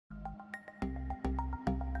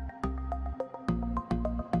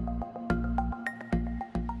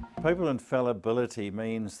Papal infallibility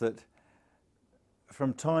means that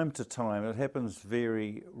from time to time, it happens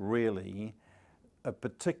very rarely, a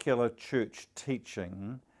particular church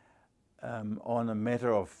teaching on a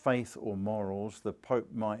matter of faith or morals, the Pope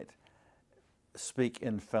might speak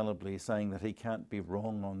infallibly, saying that he can't be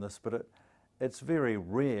wrong on this, but it's very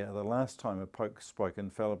rare. The last time a Pope spoke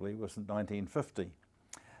infallibly was in 1950.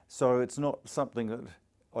 So it's not something that,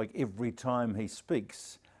 like, every time he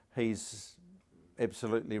speaks, he's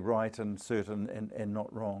absolutely right and certain and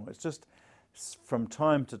not wrong. It's just from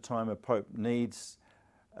time to time a Pope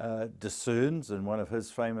discerns, in one of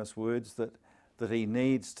his famous words, that he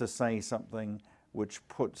needs to say something which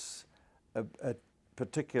puts a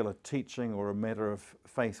particular teaching or a matter of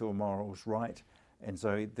faith or morals right, and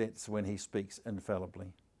so that's when he speaks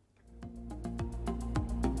infallibly.